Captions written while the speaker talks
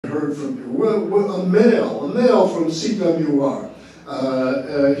heard from you. Well, a mail from CWR.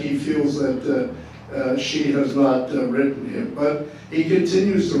 He feels that she has not written him, but he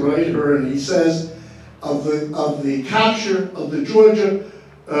continues to write her, and he says of the capture of the Georgia,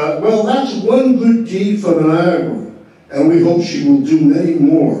 well, that's one good deed for Niagara, and we hope she will do many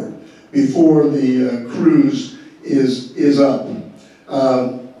more before the cruise is up.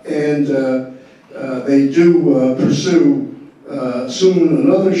 And they do pursue soon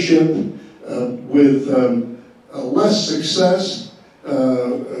another ship with less success,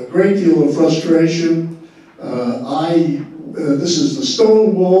 a great deal of frustration. This is the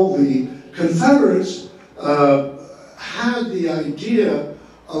Stonewall. The Confederates had the idea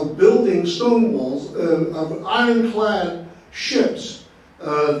of building Stonewalls, of ironclad ships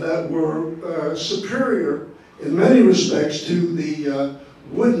that were superior in many respects to the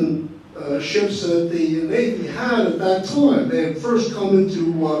wooden ships that the Navy had at that time. They had first come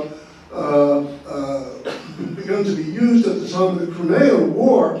into, begun to be used at the time of the Crimean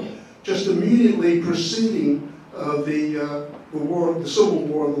War, just immediately preceding the war, the Civil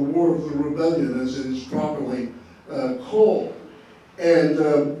War, the War of the Rebellion, as it is properly called. And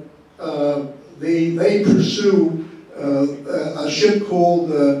they pursue a ship called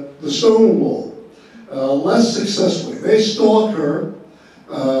the Stonewall, less successfully. They stalk her.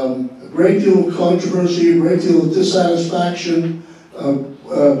 A great deal of controversy, a great deal of dissatisfaction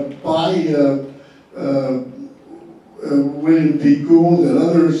by William P. Gould and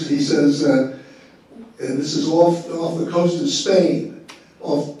others. He says, and this is off the coast of Spain,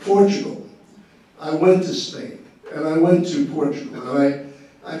 off Portugal. I went to Spain, and I went to Portugal, and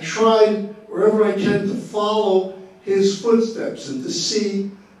I tried wherever I can to follow his footsteps and to see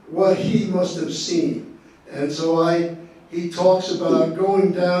what he must have seen. And so he talks about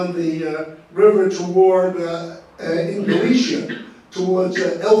going down the river toward, in Galicia, towards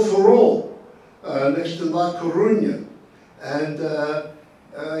El Ferrol, next to La Coruña. And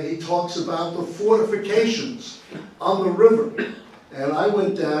he talks about the fortifications on the river. And I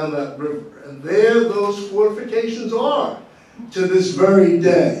went down that river, and there those fortifications are to this very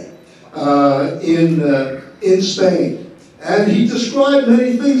day in Spain. And he described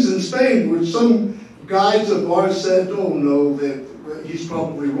many things in Spain, which some guides of ours said, oh no, that he's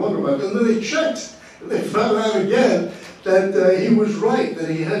probably wrong about it. And then they checked, and they found out again that he was right, that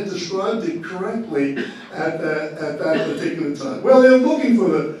he had described it correctly at that particular time. Well, they're looking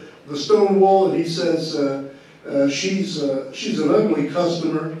for the Stonewall, and he says she's an ugly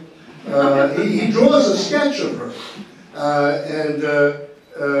customer. He draws a sketch of her,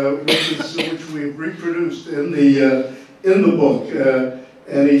 which we've reproduced in the book.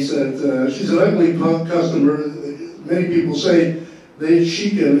 And he said, she's an ugly customer. Many people say that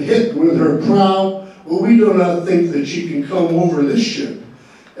she can hit with her prow. Well, we do not think that she can come over this ship.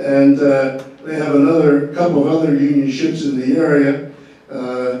 And they have a couple of other Union ships in the area.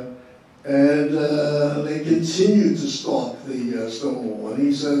 And they continue to stalk the Stonewall. And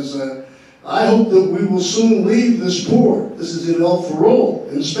he says, I hope that we will soon leave this port. This is in El Ferrol,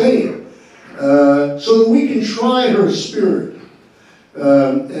 in Spain, so that we can try her spirit.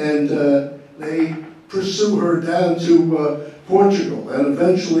 They pursue her down to Portugal, and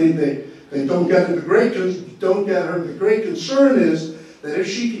eventually they don't get her. The great concern is that if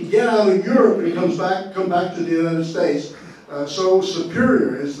she can get out of Europe and come back to the United States, so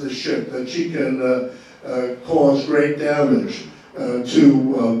superior is the ship that she can cause great damage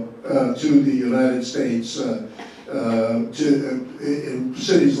to the United States. In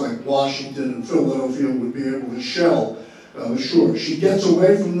cities like Washington and Philadelphia would be able to shell. Sure, she gets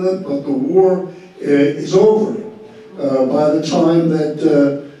away from them, but the war is over by the time that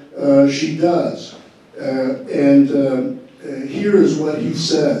she does. Here is what he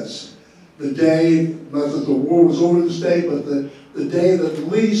says. The day, not that the war was over this day, but the day that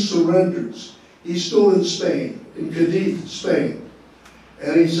Lee surrenders. He's still in Spain, in Cadiz, Spain.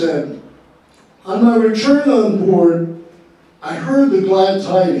 And he said, on my return on board, I heard the glad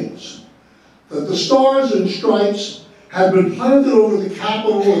tidings that the stars and stripes had been planted over the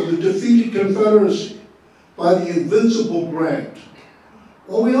capital of the defeated Confederacy by the invincible Grant.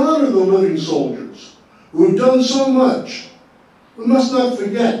 While we honor the living soldiers who have done so much, we must not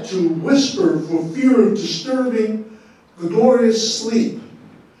forget to whisper for fear of disturbing the glorious sleep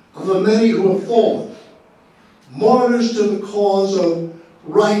of the many who have fallen, martyrs to the cause of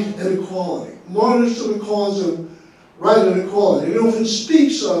right and equality, martyrs to the cause of right and equality. You know, if it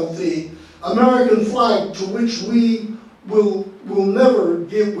speaks of the American flag to which we will never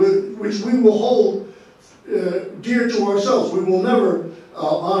give, which we will hold dear to ourselves. We will never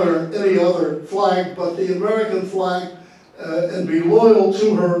honor any other flag but the American flag and be loyal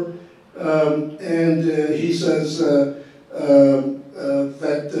to her. And he says that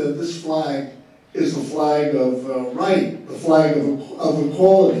this flag is the flag of right, the flag of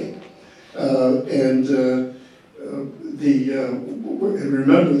equality. And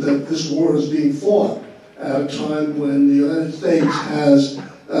remember that this war is being fought at a time when the United States has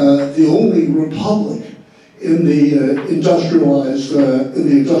the only republic in the industrialized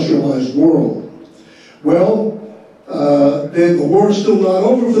world. Well, the war is still not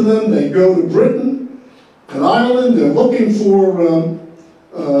over for them. They go to Britain and Ireland. They're looking for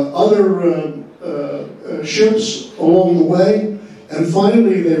other ships along the way, and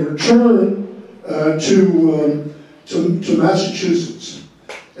finally they return to Massachusetts.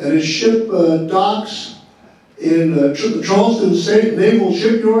 And his ship docks in the Charleston State Naval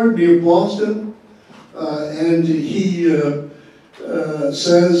Shipyard near Boston, and he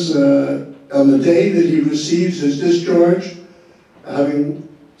says on the day that he receives his discharge, having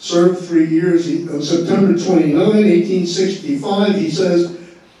served 3 years, on September 29, 1865, he says,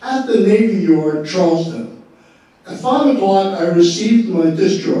 "At the Navy Yard, Charleston, at 5 o'clock I received my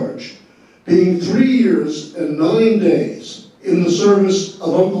discharge, being 3 years and 9 days in the service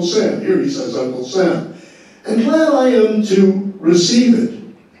of Uncle Sam." Here he says Uncle Sam. "And glad I am to receive it.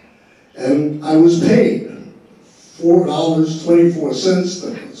 And I was paid $4.24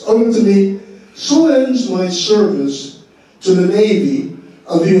 that was owed to me. So ends my service to the Navy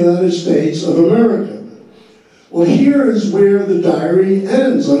of the United States of America." Well, here is where the diary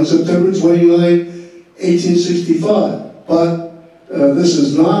ends on September 29, 1865. But this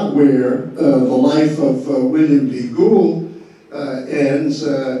is not where the life of William B. Gould ends.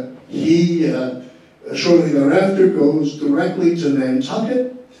 He, shortly thereafter, goes directly to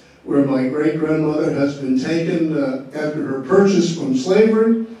Nantucket, where my great-grandmother has been taken after her purchase from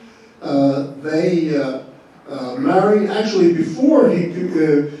slavery. They marry. Actually, before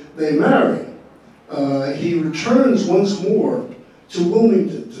they marry, he returns once more to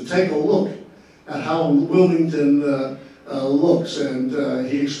Wilmington to take a look at how Wilmington looks, and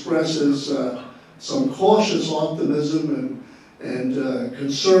he expresses some cautious optimism and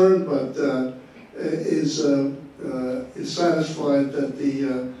concern, but is satisfied that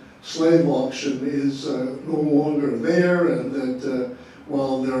the slave auction is no longer there, and that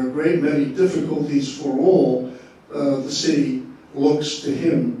while there are a great many difficulties for all, the city looks to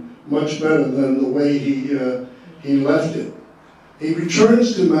him much better than the way he left it. He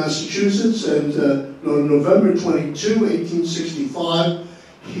returns to Massachusetts, and on November 22, 1865,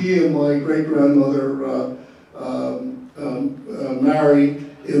 he and my great-grandmother marry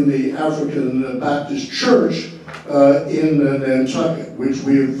in the African Baptist Church in Nantucket, which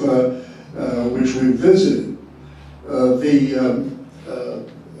we've visited.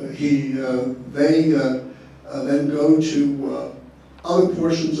 They then go to other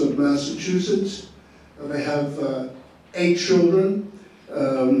portions of Massachusetts. They have 8 children,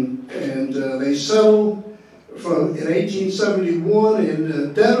 and they settle in 1871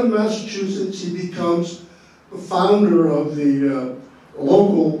 in Dedham, Massachusetts. He becomes the founder of the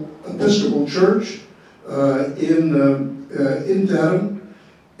local Episcopal Church in Dedham,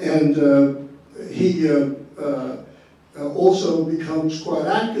 and he also becomes quite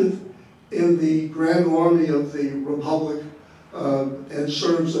active in the Grand Army of the Republic and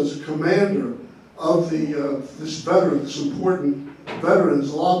serves as a commander of this important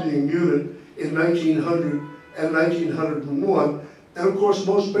veterans lobbying unit in 1900 and 1901. And of course,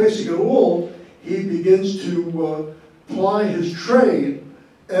 most basic of all, he begins to ply his trade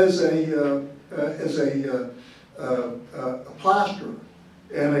as a plasterer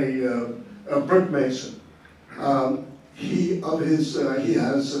and a brick mason. He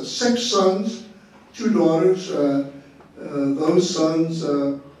has 6 sons, 2 daughters. Those sons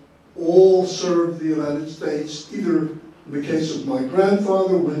all served the United States, either in the case of my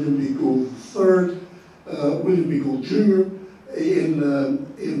grandfather, William B. Gould III, William B. Gould Jr., in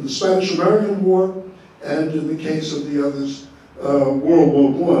the Spanish-American War, and in the case of the others,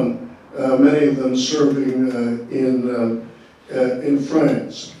 World War I, many of them serving in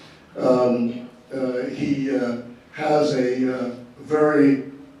France. He has a very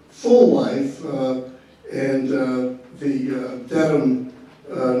full life, and the Dedham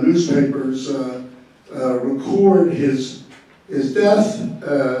newspapers record his death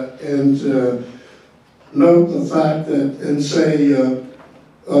and note the fact that, and say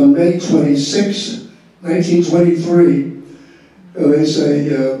on May 26, 1923, they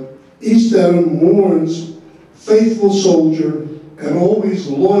say, East Dedham mourns faithful soldier and always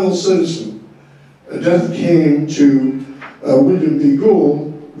loyal citizen. A death came to William B.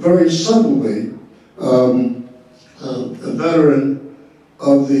 Gould very suddenly, veteran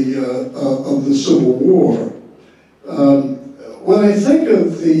of the Civil War. When I think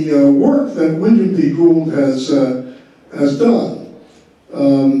of the work that William B. Gould has done,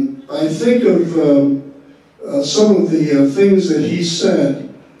 I think of some of the things that he said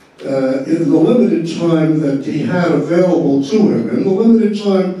in the limited time that he had available to him, in the limited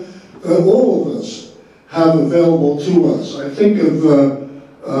time that all of us have available to us. I think of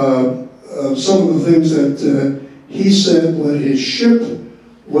some of the things that he said when his ship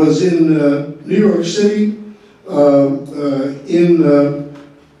was in New York City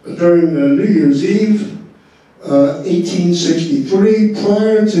during New Year's Eve, 1863,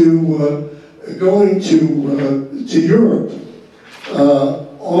 prior to going to Europe.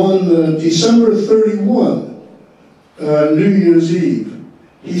 On December 31, New Year's Eve,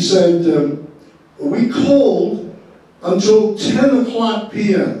 he said, we coaled until 10 o'clock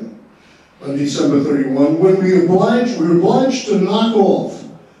p.m. on December 31, when we were obliged to knock off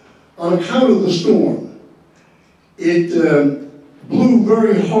on account of the storm. It blew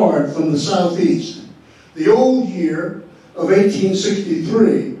very hard from the southeast. The old year of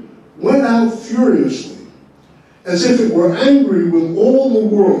 1863 went out furiously, as if it were angry with all the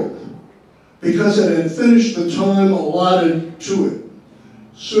world because it had finished the time allotted to it.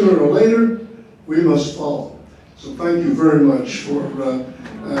 Sooner or later, we must follow. So thank you very much for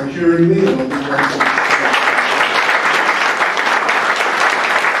hearing me. And I'll be back to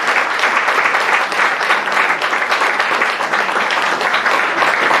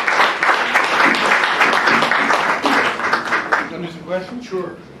question?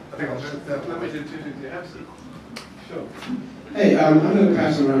 Sure. I think I'll shoot that. Let me do two absolutely. Sure. Hey, I'm going to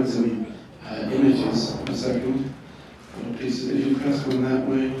pass around some images in a second. Little pieces. If you pass one that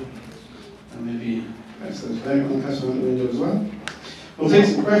way, and maybe pass those back. I'll pass one out the window as well. We'll take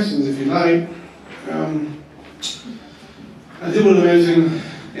some questions if you like. I did want to mention.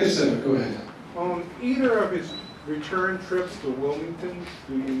 Yes, sir. Go ahead. On either of his return trips to Wilmington,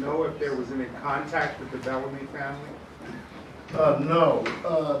 do you know if there was any contact with the Bellamy family? No.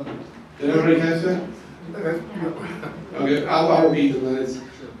 Did everybody catch that? Okay, I'll repeat the lines.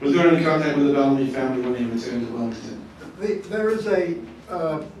 Was there any contact with the Bellamy family when they returned to Wilmington? There is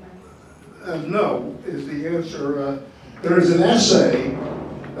no is the answer. There is an essay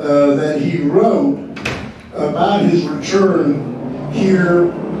that he wrote about his return here,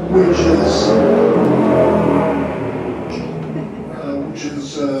 which is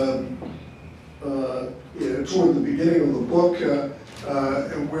toward the beginning of the book,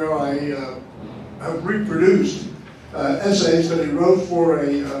 where I have reproduced essays that he wrote for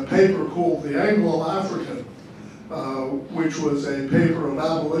a paper called The Anglo-African, which was a paper of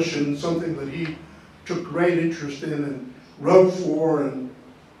abolition, something that he took great interest in and wrote for and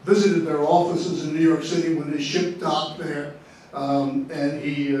visited their offices in New York City when his ship docked there. And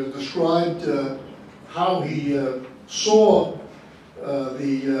he described how he saw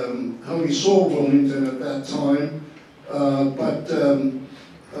Wilmington at that time,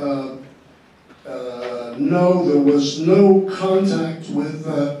 no, there was no contact with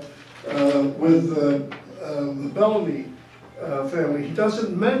the Bellamy family. He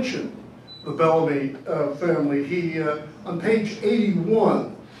doesn't mention the Bellamy family. He, on page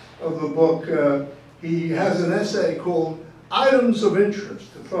 81 of the book, he has an essay called "Items of Interest"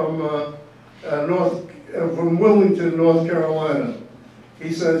 from Wilmington, North Carolina.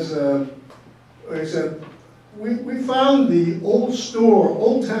 He says, we found the old store,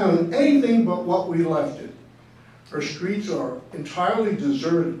 Old Town, anything but what we left it. Her streets are entirely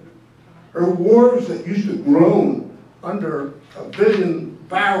deserted. Her wharves that used to groan under 1 billion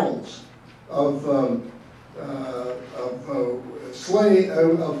barrels of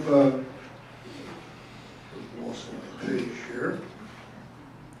lost my page here.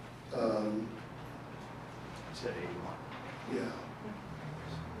 Yeah.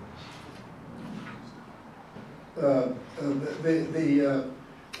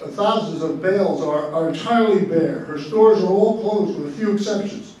 Thousands of bales are entirely bare. Her stores are all closed with a few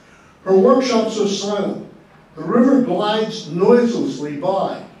exceptions. Her workshops are silent. The river glides noiselessly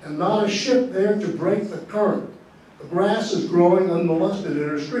by, and not a ship there to break the current. The grass is growing unmolested in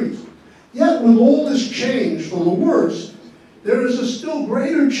her streets. Yet with all this change for the worse, there is a still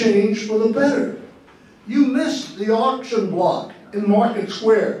greater change for the better. You missed the auction block in Market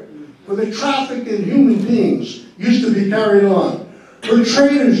Square, where the traffic in human beings used to be carried on. Her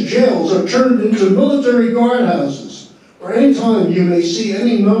traders' jails are turned into military guardhouses, where anytime you may see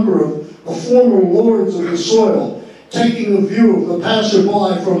any number of former lords of the soil taking a view of the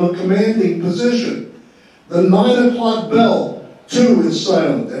passerby from a commanding position. The 9 o'clock bell, too, is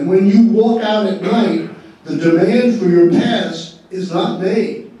silent, and when you walk out at night, The demand for your past is not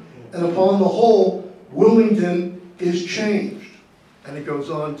made, and upon the whole, Wilmington is changed. And he goes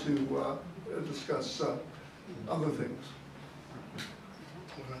on to discuss other things.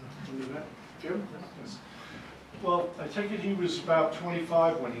 Jim? Yes. Well, I take it he was about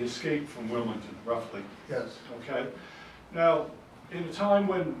 25 when he escaped from Wilmington, roughly. Yes. Okay. Now, in a time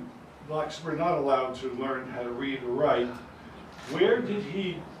when blacks were not allowed to learn how to read or write, where did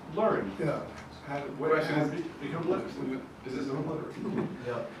he learn? Yeah. Is this the whole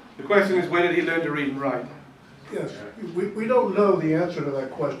Yeah. The question is, when did he learn to read and write? Yes. We don't know the answer to that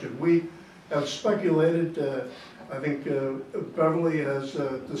question. We have speculated. I think Beverly has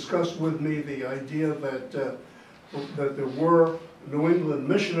discussed with me the idea that that there were New England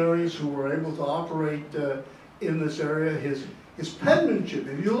missionaries who were able to operate in this area. His penmanship,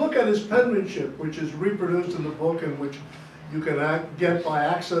 if you look at his penmanship, which is reproduced in the book and which you can get by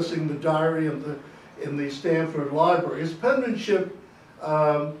accessing the diary in the Stanford Library, his penmanship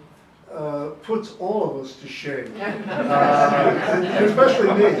puts all of us to shame,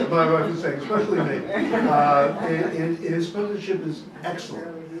 especially me, my wife is saying, especially me. His penmanship is excellent.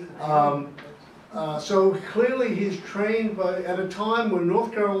 So clearly he's trained at a time when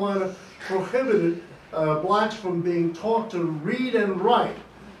North Carolina prohibited blacks from being taught to read and write.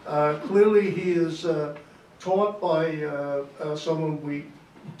 Clearly he is taught by someone. We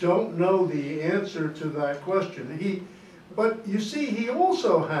don't know the answer to that question. But you see, he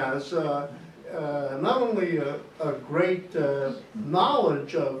also has not only a great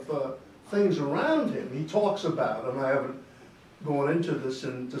knowledge of things around him. He talks about, and I haven't gone into this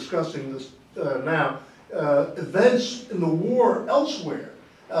and discussing this now, events in the war elsewhere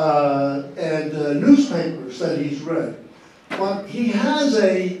and newspapers that he's read. But he has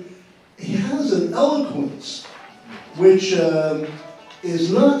an eloquence which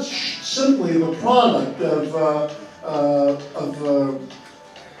is not simply the product of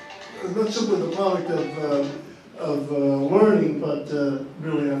learning, but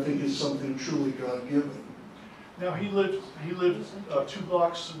really I think is something truly God-given. Now he lived 2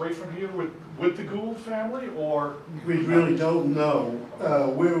 blocks away from here with the Gould family, or we really don't know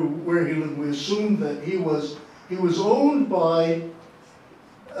where he lived. We assume that he was owned by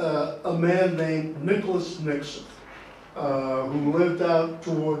a man named Nicholas Nixon, who lived out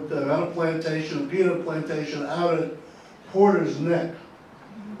toward had a plantation, a peanut plantation out at Porter's Neck.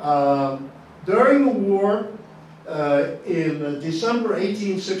 During the war, in December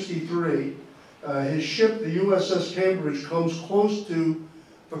 1863, his ship, the USS Cambridge, comes close to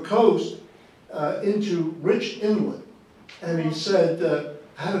the coast into Rich Inlet. And he said,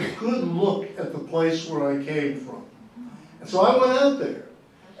 had a good look at the place where I came from. And so I went out there,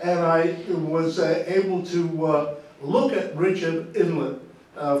 and I was able to look at Rich Inlet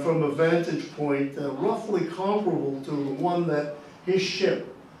from a vantage point roughly comparable to the one that his ship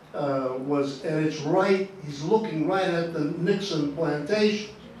was, and it's right, he's looking right at the Nixon plantation.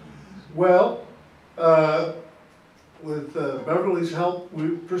 Well, with Beverly's help,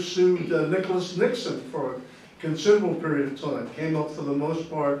 we pursued Nicholas Nixon for a considerable period of time. Came up for the most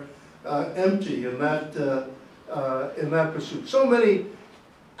part empty in that pursuit. So many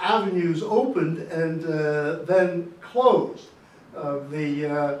avenues opened and then closed. I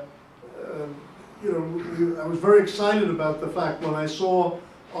was very excited about the fact when I saw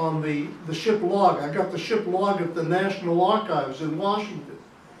on the ship log. I got the ship log at the National Archives in Washington.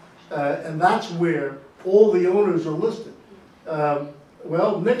 And that's where all the owners are listed.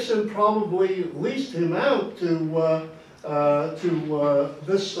 Well, Nixon probably leased him out to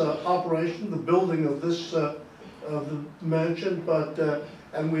this operation, the building of this of the mansion. But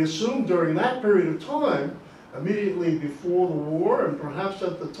and we assume during that period of time, immediately before the war, and perhaps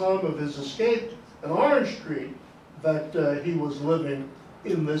at the time of his escape in Orange Street, that he was living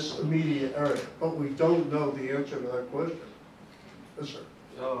in this immediate area. But we don't know the answer to that question. Yes, sir.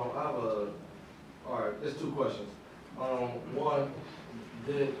 I have all right, there's 2 questions. One,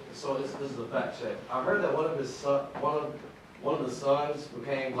 so this is a fact check. I heard that one of the sons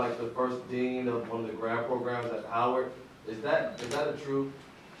became like the first dean of one of the grad programs at Howard. Is that a true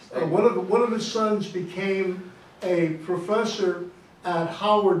statement? One of his sons became a professor at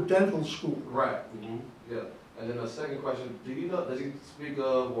Howard Dental School. Right. Mm-hmm. Yeah. And then the second question: do you know? Does he speak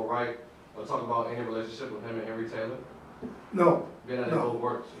of or write or talk about any relationship with him and Henry Taylor? No.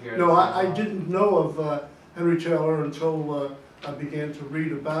 No, I didn't know of Henry Taylor until I began to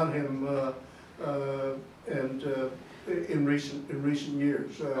read about him in recent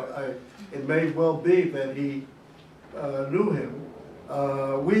years. It may well be that he knew him.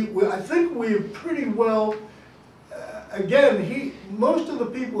 I think we're pretty well. Again, most of the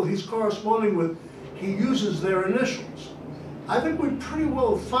people he's corresponding with, he uses their initials. I think we pretty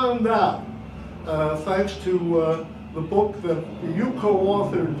well found out, thanks to the book that you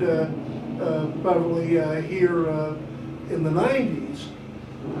co-authored, Beverly, here in the 90s,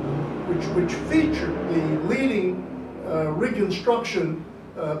 which featured the leading Reconstruction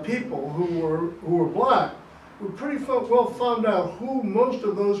people who were black. We pretty well found out who most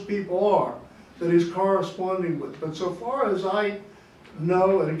of those people are that he's corresponding with. But so far as I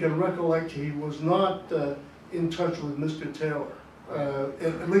know and can recollect, he was not in touch with Mr. Taylor,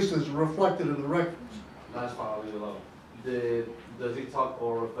 at least as reflected in the records. That's fine, I'll leave it alone. Does he talk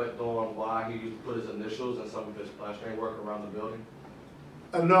or reflect on why he put his initials in some of his plastering work around the building?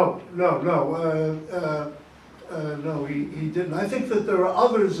 No, he didn't. I think that there are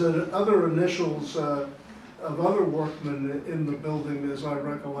other initials of other workmen in the building, as I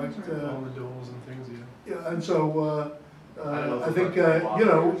recollect. All the doors and things, yeah. Yeah, and so I think you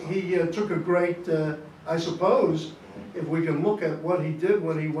know, he took a great. I suppose if we can look at what he did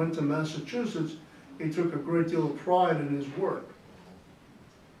when he went to Massachusetts, he took a great deal of pride in his work.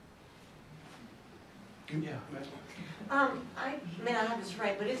 Yeah. I may not have this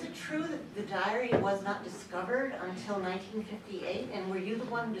right, but is it true that the diary was not discovered until 1958, and were you the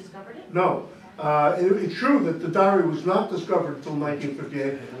one who discovered it? No, it's true that the diary was not discovered until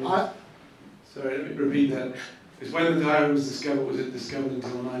 1958. Sorry, let me repeat that. Because when the diary was it discovered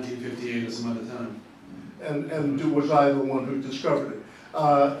until 1958 or some other time? And was I the one who discovered it?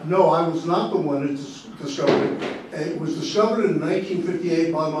 No, I was not the one who discovered it. It was discovered in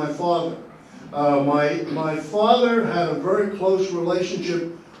 1958 by my father. My father had a very close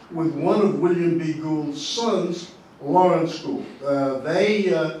relationship with one of William B. Gould's sons, Lawrence Gould.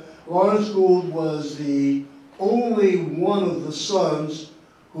 Lawrence Gould was the only one of the sons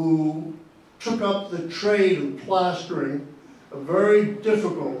who took up the trade of plastering, a very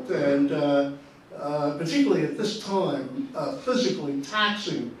difficult and particularly at this time, physically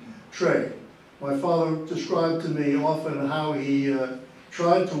taxing trade. My father described to me often how he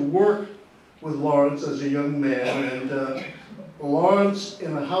tried to work with Lawrence as a young man, and Lawrence,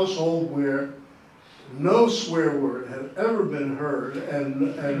 in a household where no swear word had ever been heard,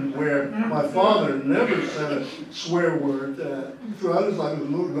 and where my father never said a swear word throughout his life,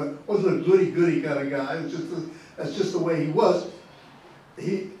 wasn't a goody-goody kind of guy. That's just the way he was.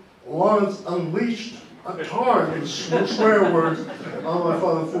 Lawrence unleashed a torrent of swear words on my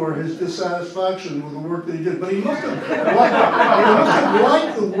father for his dissatisfaction with the work that he did. But he must have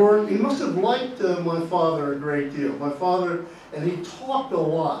liked the work. He must have liked my father a great deal. My father, and he talked a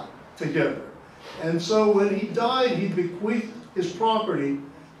lot together. And so when he died, he bequeathed his property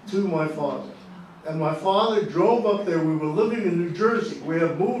to my father. And my father drove up there. We were living in New Jersey. We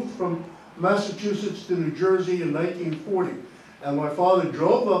had moved from Massachusetts to New Jersey in 1940. And my father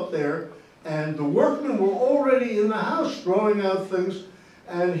drove up there, and the workmen were already in the house throwing out things.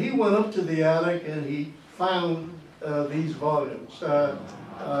 And he went up to the attic and he found these volumes.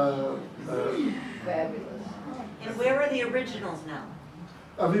 Fabulous. And where are the originals now?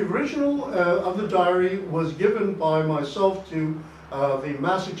 The original of the diary was given by myself to the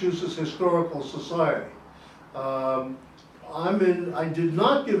Massachusetts Historical Society. I did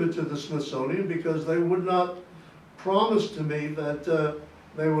not give it to the Smithsonian because they would not promise to me that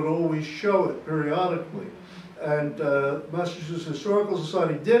they would always show it periodically. And Massachusetts Historical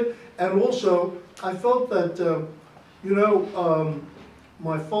Society did, and also I felt that, you know,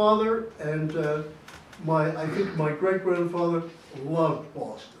 my father and I think my great-grandfather loved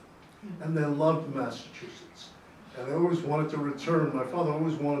Boston, and they loved Massachusetts, and they always wanted to return. My father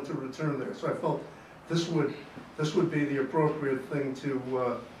always wanted to return there, so I felt this would be the appropriate thing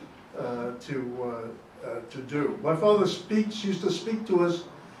to do. My father used to speak to us.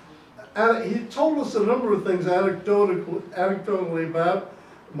 He told us a number of things anecdotally about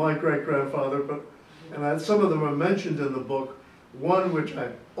my great-grandfather, and some of them are mentioned in the book. One which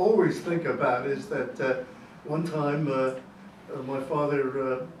I always think about is that one time my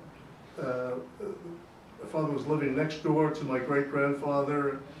father was living next door to my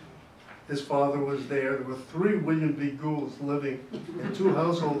great-grandfather. His father was there. There were 3 William B. Goulds living in 2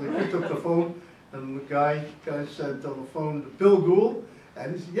 households. He picked up the phone, and the guy said on the phone, "Bill Gould?"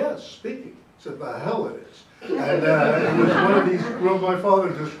 And he said, "Yes, speaking." He said, "The hell it is." And it was one of these, my father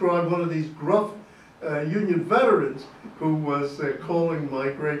described one of these gruff Union veterans who was calling my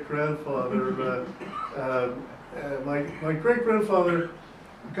great-grandfather. My great-grandfather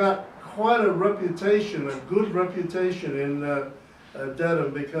got quite a reputation, a good reputation in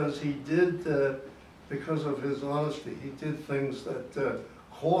Dedham, because he did, because of his honesty, he did things that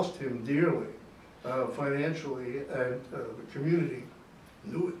cost him dearly financially, and the community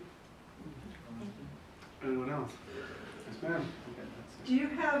knew it. Anyone else? Yes, ma'am. Do you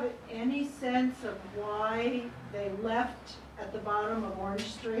have any sense of why they left at the bottom of Orange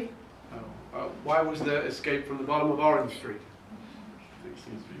Street? Why was the escape from the bottom of Orange Street?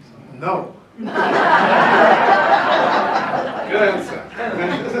 No. Good answer.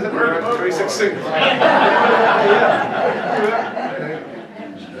 Very succinct.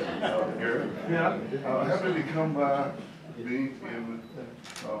 Yeah. How did he come by being in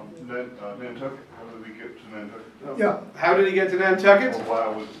Nantucket? How did he get to Nantucket? Yeah. How did he get to Nantucket? Or why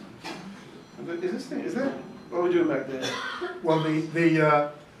was Is this thing? Is that? What are we doing back there? Well,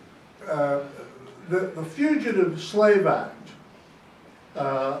 the Fugitive Slave Act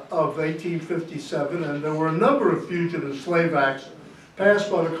of 1857, and there were a number of fugitive slave acts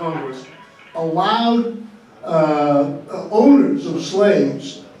passed by the Congress, allowed owners of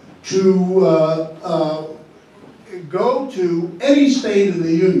slaves to go to any state in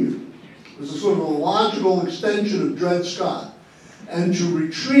the Union. It was a sort of a logical extension of Dred Scott, and to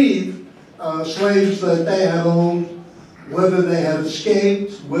retrieve slaves that they had owned, whether they had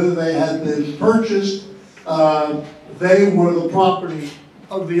escaped, whether they had been purchased, they were the property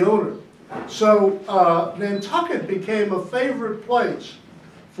of the owner. So Nantucket became a favorite place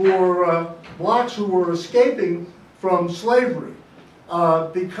for blacks who were escaping from slavery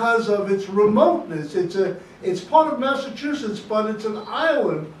because of its remoteness. It's part of Massachusetts, but it's an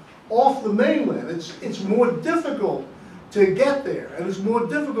island off the mainland. It's more difficult to get there, and it's more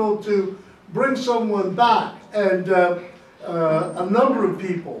difficult to bring someone back. And a number of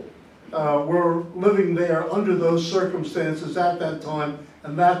people were living there under those circumstances at that time,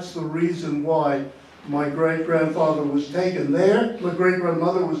 and that's the reason why my great-grandfather was taken there, my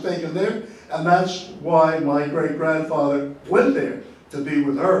great-grandmother was taken there, and that's why my great-grandfather went there to be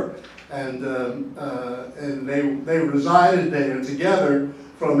with her. And they resided there together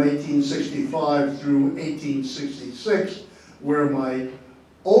from 1865 through 1866, where my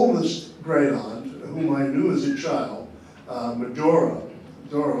oldest great-aunt, whom I knew as a child, Medora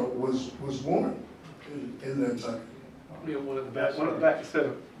was born in Nantucket. One of the back set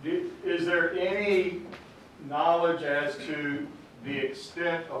of. Is there any knowledge as to the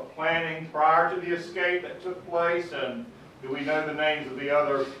extent of planning prior to the escape that took place, and do we know the names of the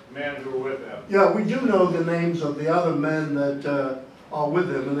other men who were with them? Yeah, we do know the names of the other men that are with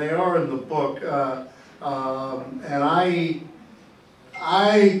him, and they are in the book. And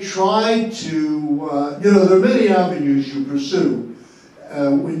I tried to, there are many avenues you pursue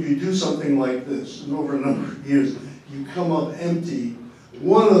when you do something like this. And over a number of years, you come up empty.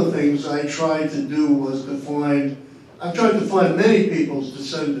 One of the things I tried to do was I tried to find many people's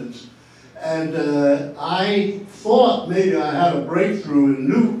descendants. And I thought maybe I had a breakthrough in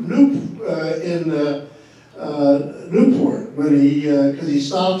Newport, when because he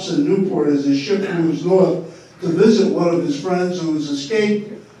stops in Newport as his ship moves north to visit one of his friends who has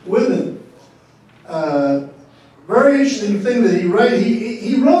escaped with him. Very interesting thing that he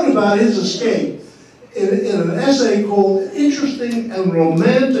wrote about his escape in an essay called Interesting and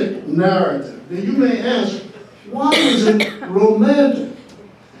Romantic Narrative. Now you may ask, why is it romantic?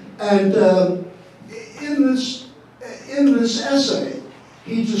 And in this essay,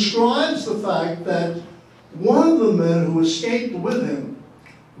 he describes the fact that one of the men who escaped with him,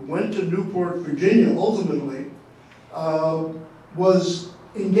 who went to Newport, Virginia, ultimately, was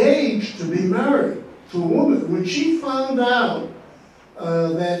engaged to be married to a woman. When she found out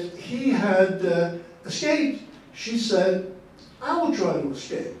that he had escaped, she said, I will try to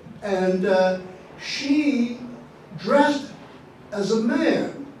escape. And she dressed as a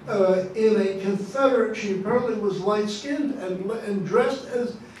man in a Confederate, she apparently was light-skinned and dressed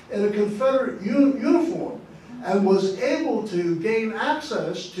in a Confederate uniform, and was able to gain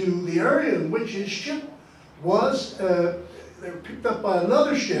access to the area in which his ship was. They were picked up by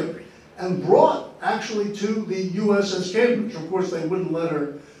another ship and brought actually to the USS Cambridge. Of course, they wouldn't let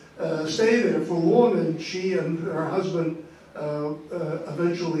her stay there for long, and she and her husband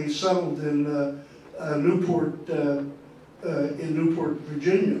eventually settled in Newport,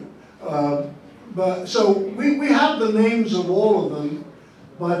 Virginia. So we have the names of all of them,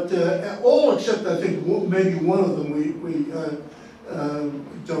 but all except I think maybe one of them we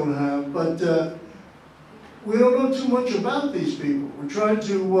don't have. But we don't know too much about these people. We're trying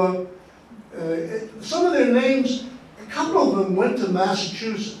to, some of their names, a couple of them went to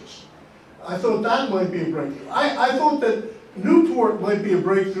Massachusetts. I thought that might be a breakthrough. I thought that Newport might be a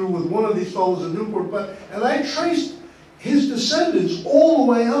breakthrough with one of these fellows in Newport, and I traced his descendants all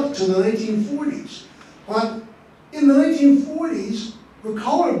the way up to the 1940s. But in the 1940s, the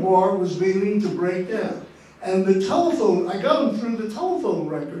color bar was beginning to break down. And the telephone, I got them through the telephone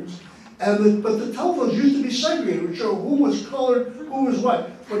records, And but the telephones used to be segregated, would show who was colored, who was white.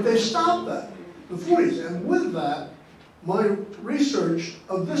 But they stopped that in the 40s. And with that, my research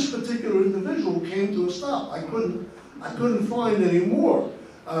of this particular individual came to a stop. I couldn't find any more.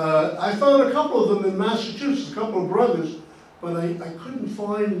 I found a couple of them in Massachusetts, a couple of brothers, but I couldn't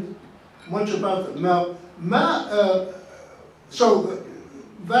find much about them. Now, so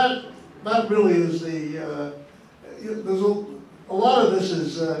that really is the, there's a lot of this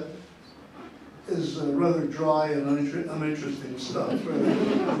is rather dry and uninteresting stuff.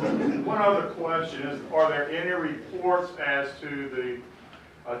 One other question is, are there any reports as to the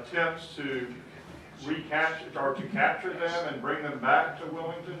attempts to recapture or to capture them and bring them back to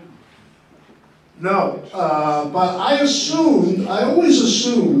Wilmington? No, but I always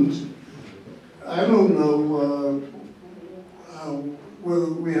assumed, I don't know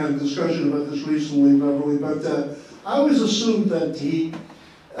whether we had a discussion about this recently, Beverly, but I always assumed that he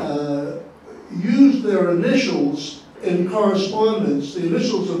used their initials in correspondence, the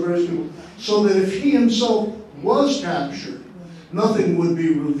initials of various people, so that if he himself was captured, nothing would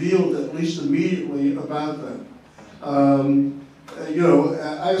be revealed, at least immediately, about them. You know,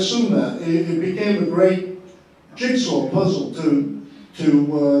 I assume that. It became a great jigsaw puzzle to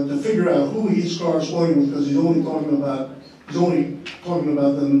figure out who he's corresponding with, because he's only talking about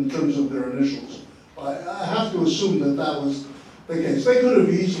them in terms of their initials. I have to assume that that was the case. They could have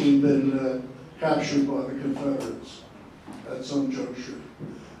easily been captured by the Confederates at some juncture.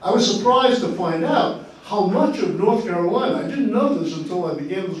 I was surprised to find out how much of North Carolina, I didn't know this until I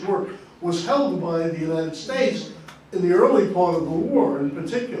began this work, was held by the United States in the early part of the war in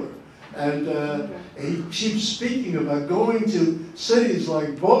particular. And he keeps speaking about going to cities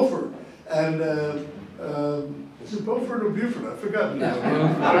like Beaufort and is it Beaufort or Beaufort? I've forgotten now.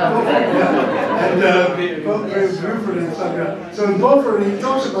 Beaufort and something. So in Beaufort, he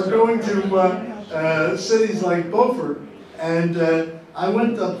talks about going to cities like Beaufort, and I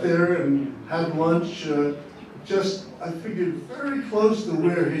went up there and had lunch. I figured very close to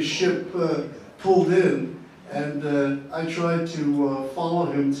where his ship pulled in, and I tried to follow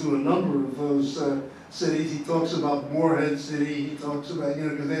him to a number of those cities. He talks about Morehead City. He talks about, you know,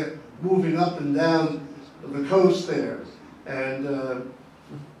 because they're moving up and down the coast there, and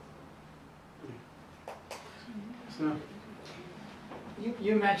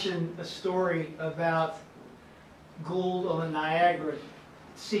you mentioned a story about Gould on the Niagara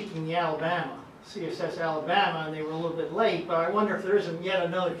seeking the Alabama, CSS Alabama, and they were a little bit late, but I wonder if there isn't yet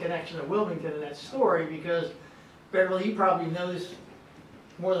another connection to Wilmington in that story, because Beverly, you probably know this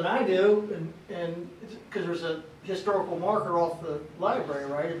more than I do, and because there's a historical marker off the library,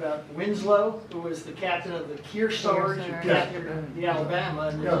 right, about Winslow, who was the captain of the Kearsarge, who captured the Alabama,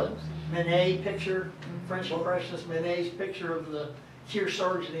 and there's a Manet picture, French impressionist Manet's picture of the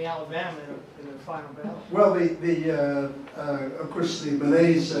Kearsarge and the Alabama in the final battle. Well, of course, the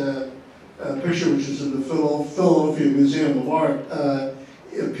Manet's picture, which is in the Philadelphia Museum of Art,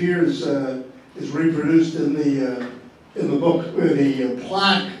 appears is reproduced in the book, where the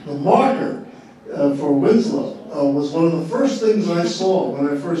plaque, the marker for Winslow, was one of the first things I saw when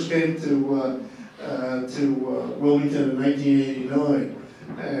I first came to Wilmington in 1989,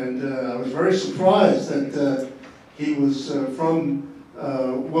 and I was very surprised that he was from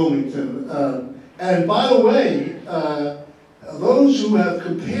Wilmington. And by the way, those who have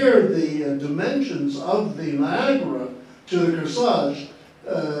compared the dimensions of the Niagara to the Kearsarge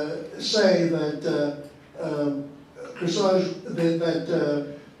say that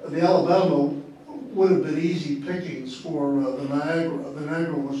the Alabama would have been easy pickings for the Niagara. The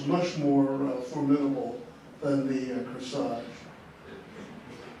Niagara was much more formidable than the Kearsarge.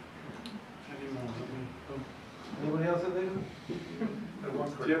 Anybody else have anything?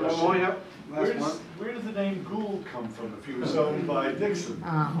 One quick question. Where does the name Gould come from if he was owned by Dixon?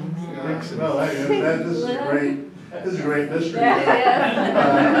 Dixon. Well, this is a great mystery.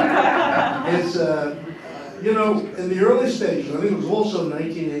 It's, you know, in the early stages, I think it was also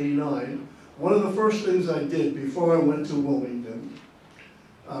 1989, one of the first things I did before I went to Wilmington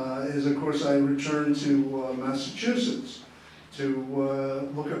is, of course, I returned to Massachusetts to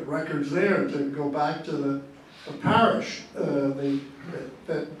look at records there, to go back to the parish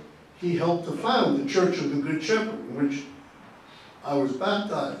that he helped to found, the Church of the Good Shepherd, in which I was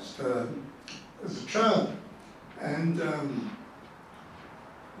baptized as a child. And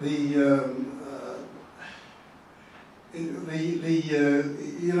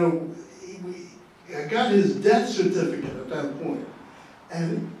you know, I got his death certificate at that point,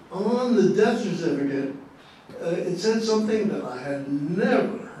 and on the death certificate, it said something that I had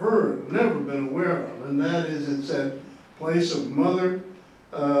never heard, never been aware of, and that is, it said, place of mother,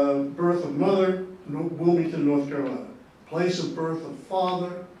 Birth of mother, Wilmington, North Carolina. Place of birth of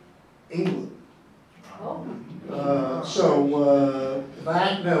father, England.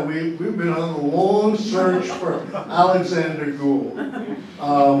 We've been on a long search for Alexander Gould.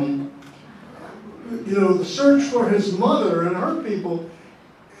 The search for his mother and her people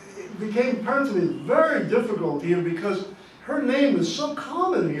became apparently very difficult here because her name is so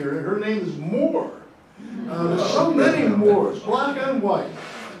common here. Her name is Moore. There's so many Moors, black and white.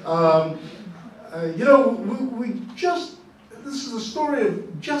 This is a story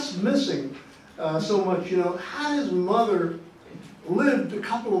of just missing so much. Had his mother lived a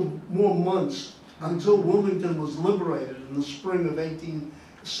couple of more months until Wilmington was liberated in the spring of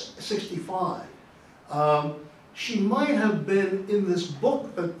 1865, she might have been in this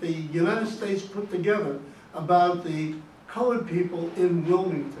book that the United States put together about the colored people in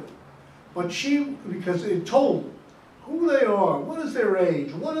Wilmington. But because it told who they are, what is their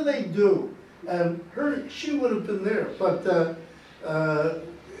age, what do they do, and she would have been there. But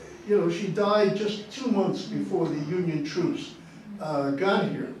she died just 2 months before the Union troops got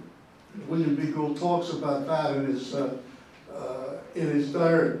here. William B. Gould talks about that in his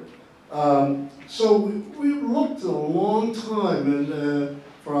diary. So we looked a long time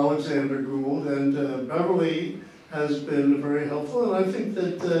for Alexander Gould, and Beverly has been very helpful, and I think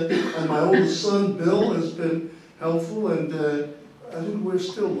that and my oldest son Bill has been helpful, and I think we're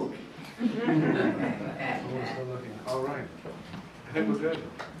still looking. We're still looking. All right. I think we're good.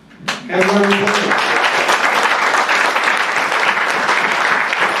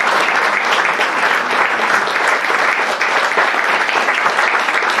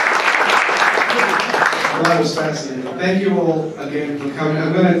 Well, that was fascinating. Thank you all again for coming.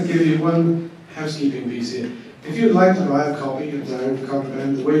 I'm going to give you one housekeeping piece here. If you'd like to buy a copy of Diary of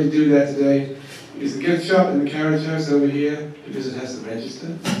Contraband, the way to do that today is the gift shop in the carriage house over here, because it has to register.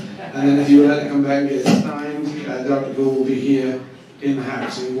 And then if you would like to come back and get it signed, Dr. Gould will be here in the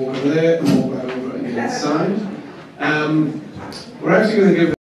house. So you walk over there and walk back over and get it signed. We're actually going to give